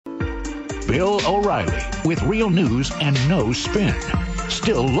Bill O'Reilly with real news and no spin.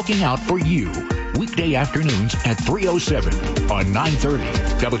 Still looking out for you. Weekday afternoons at 3:07 on 930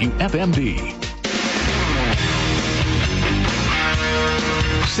 WFMD.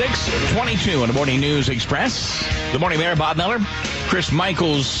 6:22 on the Morning News Express. Good morning, Mayor Bob Miller. Chris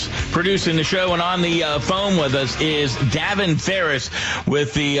Michaels producing the show, and on the phone with us is Davin Faris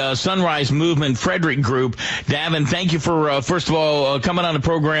with the Sunrise Movement Frederick Group. Davin, thank you for, first of all, coming on the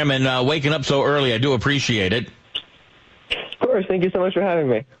program and waking up so early. I do appreciate it. Of course. Thank you so much for having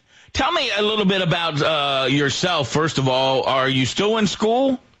me. Tell me a little bit about yourself, first of all. Are you still in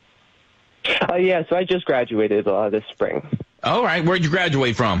school? Yeah, so I just graduated this spring. All right. Where'd you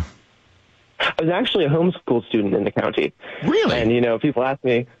graduate from? I was actually a homeschool student in the county. Really? And, you know, people ask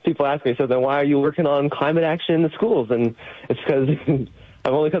me, so then why are you working on climate action in the schools? And it's because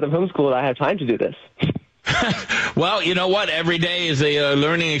I've only because I'm homeschooled, I have time to do this. Well, you know what? Every day is a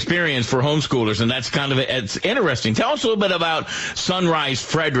learning experience for homeschoolers, and that's it's interesting. Tell us a little bit about Sunrise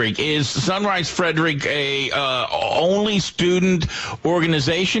Frederick. Is Sunrise Frederick a only student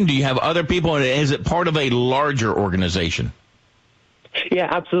organization? Do you have other people? And is it part of a larger organization? Yeah,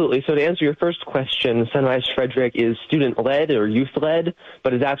 absolutely. So to answer your first question, Sunrise Frederick is student-led or youth-led,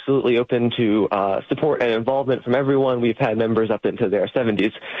 but is absolutely open to support and involvement from everyone. We've had members up into their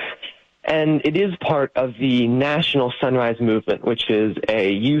 70s. And it is part of the National Sunrise Movement, which is a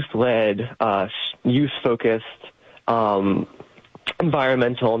youth-led, youth-focused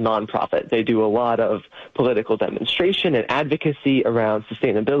environmental nonprofit. They do a lot of political demonstration and advocacy around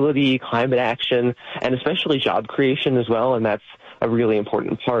sustainability, climate action, and especially job creation as well, and that's a really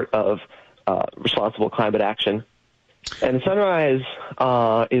important part of responsible climate action. And Sunrise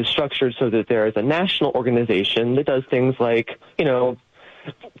is structured so that there is a national organization that does things like, you know,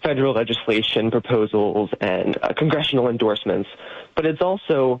 federal legislation proposals and congressional endorsements, but it's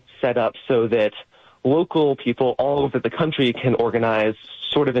also set up so that local people all over the country can organize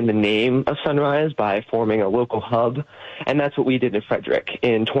sort of in the name of Sunrise by forming a local hub. And that's what we did in Frederick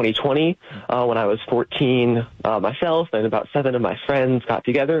in 2020 when I was 14 myself, and about 7 of my friends got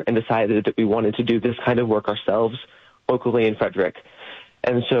together and decided that we wanted to do this kind of work ourselves locally in Frederick.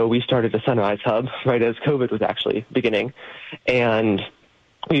 And so we started a Sunrise Hub right as COVID was actually beginning. And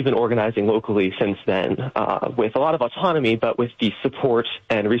we've been organizing locally since then with a lot of autonomy, but with the support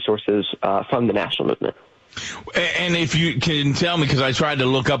and resources from the national movement. And if you can tell me, because I tried to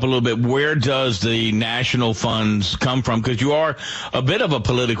look up a little bit, where does the national funds come from? Because you are a bit of a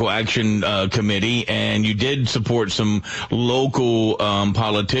political action committee, and you did support some local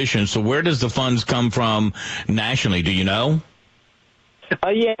politicians. So where does the funds come from nationally? Do you know?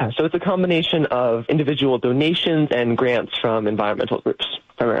 Yeah, so it's a combination of individual donations and grants from environmental groups,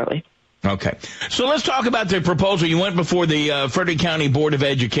 primarily. Okay. So let's talk about the proposal. You went before the Frederick County Board of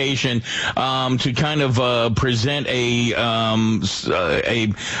Education to kind of present a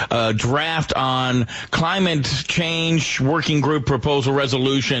draft on climate change working group proposal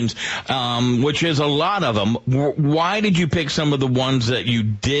resolutions, which is a lot of them. Why did you pick some of the ones that you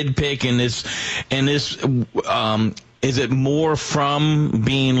did pick in this is it more from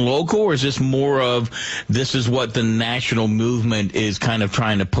being local, or is this more of this is what the national movement is kind of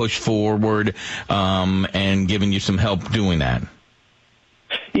trying to push forward and giving you some help doing that?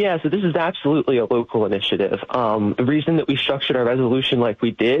 Yeah, so this is absolutely a local initiative. The reason that we structured our resolution like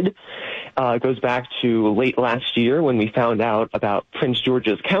we did goes back to late last year when we found out about Prince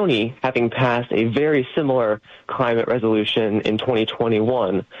George's County having passed a very similar climate resolution in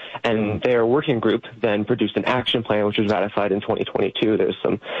 2021. And their working group then produced an action plan, which was ratified in 2022. There's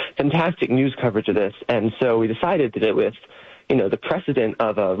some fantastic news coverage of this. And so we decided that with the precedent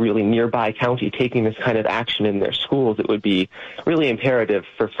of a really nearby county taking this kind of action in their schools, it would be really imperative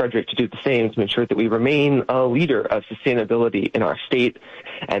for Frederick to do the same to ensure that we remain a leader of sustainability in our state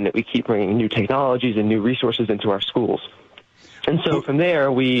and that we keep bringing new technologies and new resources into our schools. And so from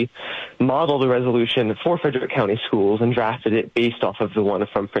there, we modeled the resolution for Frederick County schools and drafted it based off of the one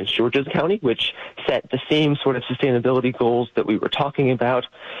from Prince George's County, which set the same sort of sustainability goals that we were talking about,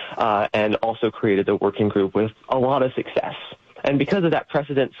 and also created a working group with a lot of success. And because of that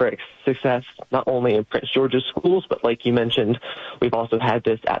precedent for success, not only in Prince George's schools, but like you mentioned, we've also had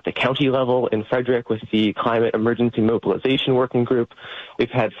this at the county level in Frederick with the Climate Emergency Mobilization Working Group. We've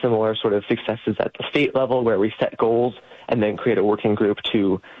had similar sort of successes at the state level where we set goals and then create a working group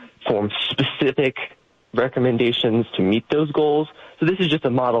to form specific recommendations to meet those goals. So this is just a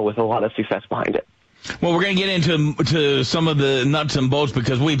model with a lot of success behind it. Well, we're going to get into some of the nuts and bolts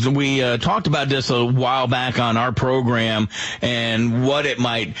because we talked about this a while back on our program and what it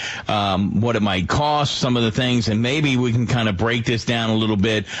might cost, some of the things, and maybe we can kind of break this down a little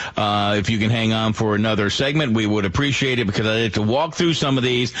bit. If you can hang on for another segment, we would appreciate it because I'd like to walk through some of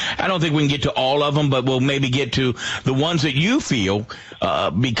these. I don't think we can get to all of them, but we'll maybe get to the ones that you feel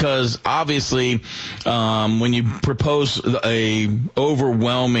because obviously when you propose a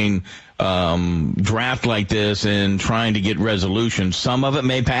overwhelming draft like this and trying to get resolution. Some of it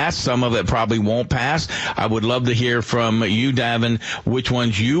may pass. Some of it probably won't pass. I would love to hear from you, Davin, which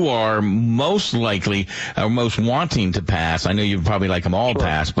ones you are most likely or most wanting to pass. I know you probably like them all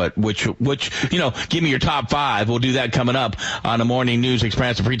pass, but which, give me your top 5. We'll do that coming up on the Morning News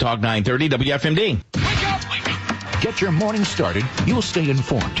Express at Free Talk 930 WFMD. Get your morning started. You'll stay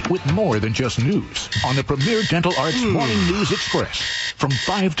informed with more than just news on the Premier Dental Arts Morning News Express from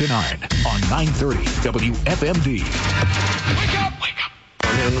 5 to 9 on 930 WFMD. Wake up!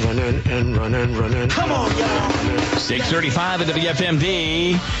 Running. Come on, y'all. 6:35 at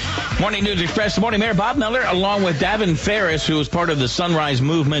WFMD. Morning News Express. Good morning, Mayor Bob Miller, along with Davin Faris, who is part of the Sunrise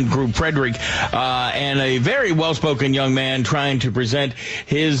Movement Group, Frederick, and a very well-spoken young man trying to present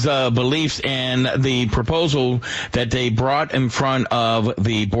his beliefs and the proposal that they brought in front of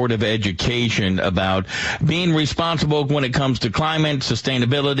the Board of Education about being responsible when it comes to climate,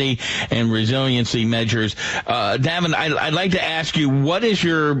 sustainability, and resiliency measures. Davin, I'd like to ask you, what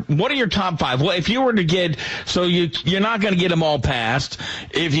are your top 5? Well, if you were to get, so you're not going to get them all passed,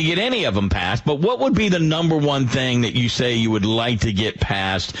 if you get any of them passed, but what would be the number one thing that you say you would like to get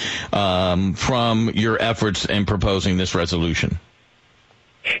passed from your efforts in proposing this resolution?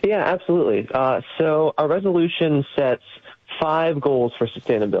 Yeah, absolutely. So our resolution sets 5 goals for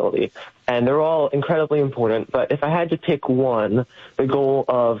sustainability, and they're all incredibly important. But if I had to pick one, the goal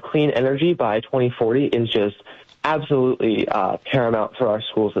of clean energy by 2040 is just absolutely paramount for our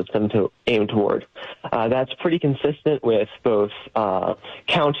school system to aim toward. That's pretty consistent with both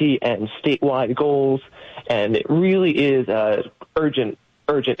county and statewide goals, and it really is a urgent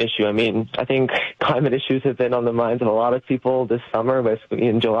issue. I mean, I think climate issues have been on the minds of a lot of people this summer.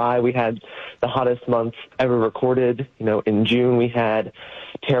 In July, we had the hottest month ever recorded. In June, we had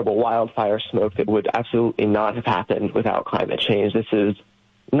terrible wildfire smoke that would absolutely not have happened without climate change. This is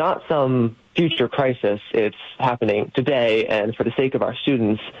not some future crisis. It's happening today, and for the sake of our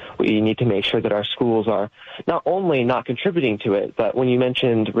students, we need to make sure that our schools are not only not contributing to it, but when you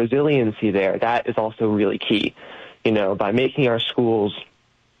mentioned resiliency there, that is also really key. By making our schools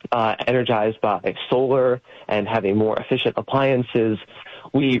energized by solar and having more efficient appliances,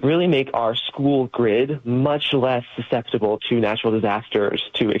 we really make our school grid much less susceptible to natural disasters,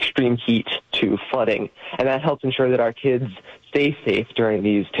 to extreme heat, to flooding. And that helps ensure that our kids stay safe during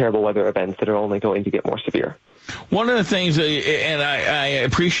these terrible weather events that are only going to get more severe. One of the things, and I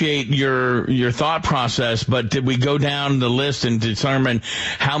appreciate your thought process, but did we go down the list and determine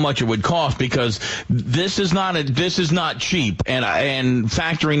how much it would cost? Because this is not cheap, and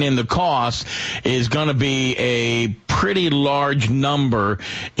factoring in the cost is going to be a pretty large number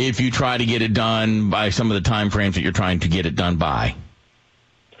if you try to get it done by some of the time frames that you're trying to get it done by.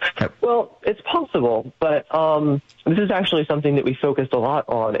 Well, it's possible, but this is actually something that we focused a lot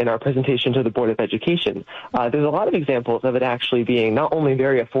on in our presentation to the Board of Education. There's a lot of examples of it actually being not only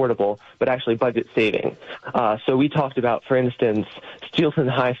very affordable, but actually budget saving. So we talked about, for instance, Steelton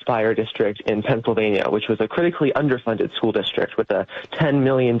High Spire District in Pennsylvania, which was a critically underfunded school district with a $10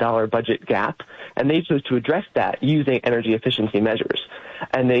 million budget gap, and they chose to address that using energy efficiency measures.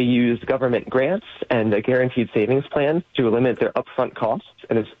 And they used government grants and a guaranteed savings plan to limit their upfront costs,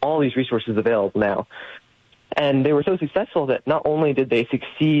 and there's all these resources available now. And they were so successful that not only did they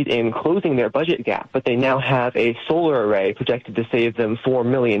succeed in closing their budget gap, but they now have a solar array projected to save them $4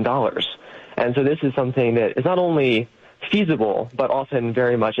 million. And so this is something that is not only feasible, but often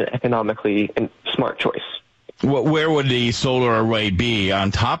very much an economically smart choice. Where would the solar array be?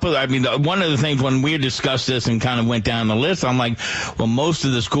 On top of that? I mean, one of the things when we discussed this and kind of went down the list, I'm like, well, most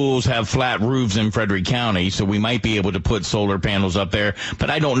of the schools have flat roofs in Frederick County, so we might be able to put solar panels up there,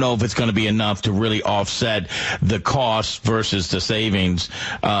 but I don't know if it's going to be enough to really offset the cost versus the savings.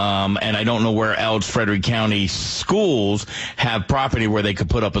 And I don't know where else Frederick County schools have property where they could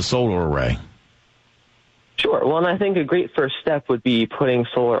put up a solar array. Sure. Well, and I think a great first step would be putting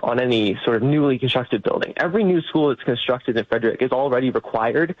solar on any sort of newly constructed building. Every new school that's constructed in Frederick is already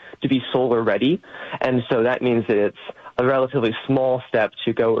required to be solar ready, and so that means that it's a relatively small step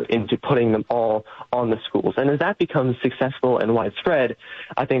to go into putting them all on the schools. And as that becomes successful and widespread,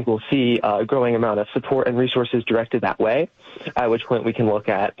 I think we'll see a growing amount of support and resources directed that way, at which point we can look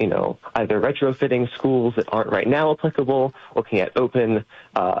at, either retrofitting schools that aren't right now applicable, looking at open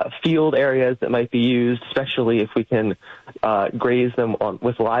field areas that might be used, especially if we can graze them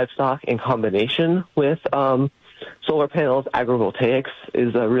with livestock in combination with solar panels. Agrivoltaics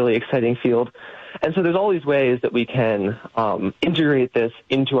is a really exciting field. And so there's all these ways that we can integrate this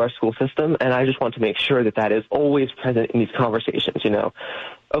into our school system, and I just want to make sure that that is always present in these conversations.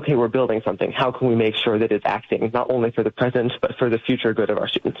 Okay, we're building something. How can we make sure that it's acting not only for the present, but for the future good of our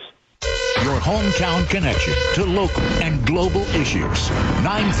students? Your hometown connection to local and global issues.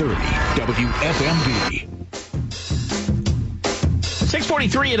 930 WFMD.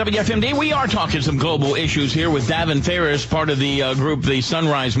 643 at WFMD. We are talking some global issues here with Davin Faris, part of the group, the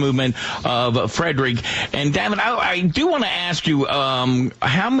Sunrise Movement of Frederick. And Davin, I do want to ask you,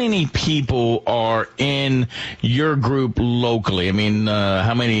 how many people are in your group locally? I mean,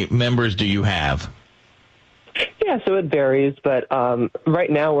 how many members do you have? Yeah, so it varies, but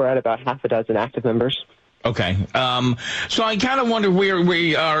right now we're at about half a dozen active members. Okay. So I kind of wonder,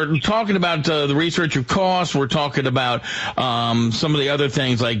 we are talking about the research of costs. We're talking about some of the other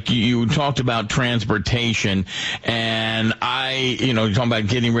things, like you talked about transportation. And you're talking about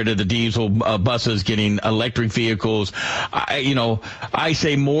getting rid of the diesel buses, getting electric vehicles. I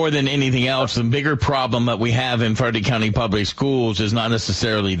say more than anything else, the bigger problem that we have in Frederick County Public Schools is not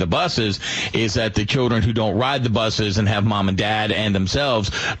necessarily the buses, is that the children who don't ride the buses and have mom and dad and themselves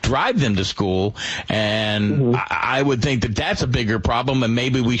drive them to school. And I would think that that's a bigger problem, and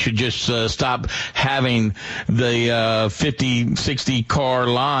maybe we should just stop having the 50, 60 car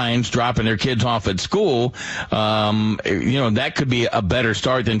lines dropping their kids off at school. That could be a better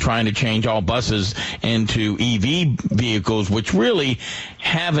start than trying to change all buses into EV vehicles, which really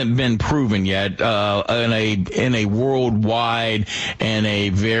haven't been proven yet in a worldwide and a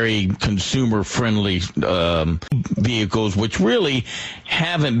very consumer-friendly vehicles, which really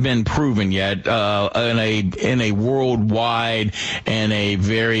haven't been proven yet in a worldwide and a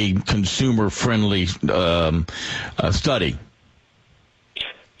very consumer-friendly study.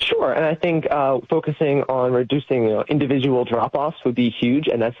 Sure, and I think focusing on reducing individual drop-offs would be huge,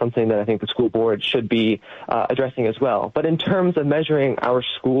 and that's something that I think the school board should be addressing as well. But in terms of measuring our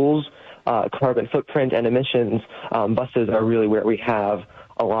schools' carbon footprint and emissions, buses are really where we have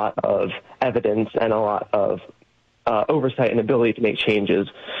a lot of evidence and a lot of oversight and ability to make changes.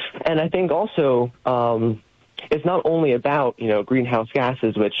 And I think also it's not only about, greenhouse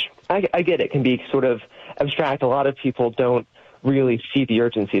gases, which I get it can be sort of abstract. A lot of people don't really see the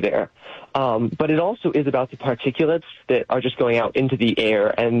urgency there. But it also is about the particulates that are just going out into the air,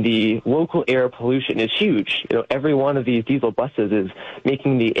 and the local air pollution is huge. Every one of these diesel buses is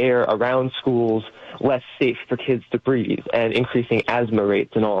making the air around schools less safe for kids to breathe and increasing asthma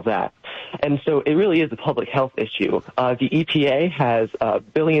rates and all of that. And so it really is a public health issue. The EPA has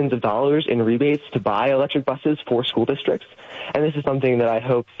billions of dollars in rebates to buy electric buses for school districts, and this is something that I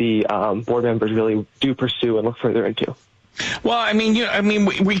hope the board members really do pursue and look further into. Well,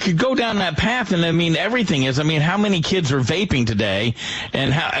 we could go down that path, and everything is. How many kids are vaping today,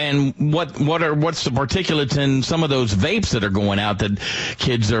 and what's the particulates in some of those vapes that are going out that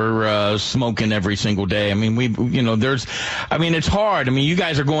kids are smoking every single day? It's hard. You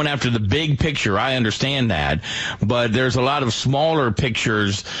guys are going after the big picture. I understand that, but there's a lot of smaller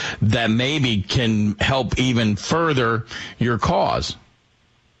pictures that maybe can help even further your cause.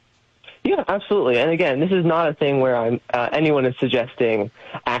 Yeah, absolutely. And again, this is not a thing where anyone is suggesting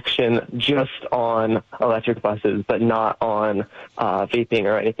action just on electric buses, but not on vaping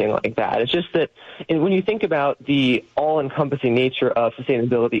or anything like that. It's just that when you think about the all-encompassing nature of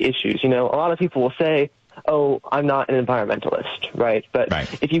sustainability issues, a lot of people will say, oh, I'm not an environmentalist, right? But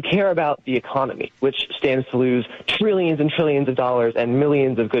if you care about the economy, which stands to lose trillions and trillions of dollars and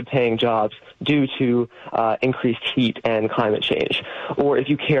millions of good-paying jobs due to increased heat and climate change, or if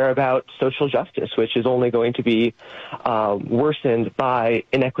you care about social justice, which is only going to be worsened by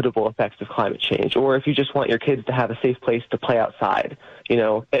inequitable effects of climate change, or if you just want your kids to have a safe place to play outside,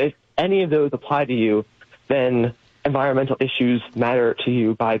 if any of those apply to you, then environmental issues matter to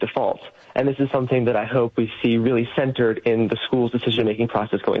you by default. And this is something that I hope we see really centered in the school's decision-making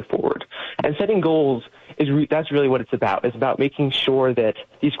process going forward. And setting goals that's really what it's about. It's about making sure that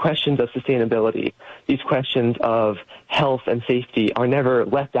these questions of sustainability, these questions of health and safety are never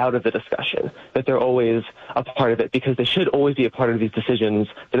left out of the discussion, that they're always a part of it, because they should always be a part of these decisions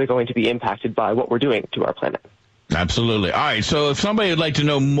that are going to be impacted by what we're doing to our planet. Absolutely. All right. So if somebody would like to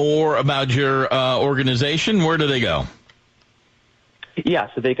know more about your organization, where do they go? Yeah,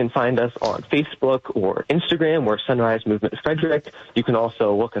 so they can find us on Facebook or Instagram. We're Sunrise Movement Frederick. You can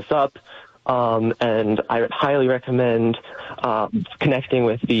also look us up. And I would highly recommend connecting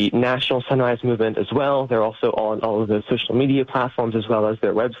with the National Sunrise Movement as well. They're also on all of the social media platforms as well as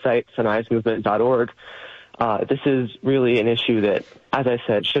their website, sunrisemovement.org. This is really an issue that, as I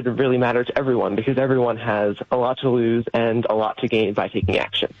said, should really matter to everyone because everyone has a lot to lose and a lot to gain by taking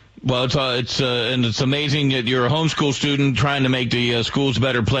action. Well, it's amazing that you're a homeschool student trying to make the schools a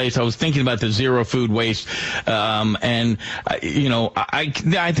better place. I was thinking about the zero food waste, and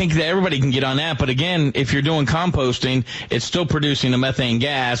I think that everybody can get on that. But again, if you're doing composting, it's still producing the methane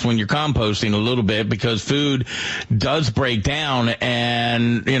gas when you're composting a little bit because food does break down.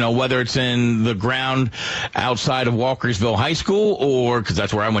 And whether it's in the ground outside of Walkersville High School, or because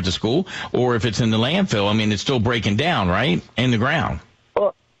that's where I went to school, or if it's in the landfill, I mean, it's still breaking down, right, in the ground.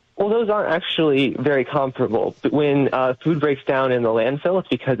 Well, those aren't actually very comparable. When food breaks down in the landfill, it's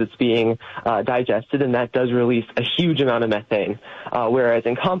because it's being digested, and that does release a huge amount of methane. Whereas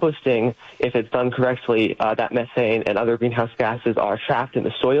in composting, if it's done correctly, that methane and other greenhouse gases are trapped in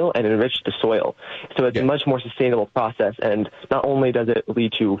the soil and enrich the soil. So it's a much more sustainable process, and not only does it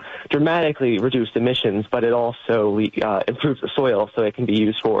lead to dramatically reduced emissions, but it also improves the soil, so it can be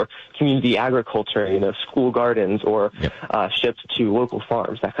used for community agriculture, school gardens, or shipped to local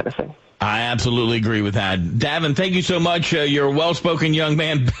farms, that kind of thing. I absolutely agree with that. Davin, thank you so much. You're a well-spoken young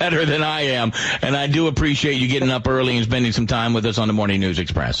man, better than I am, and I do appreciate you getting up early and spending some time with us on the Morning News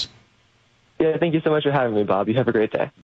Express. Yeah, thank you so much for having me, Bob. You have a great day.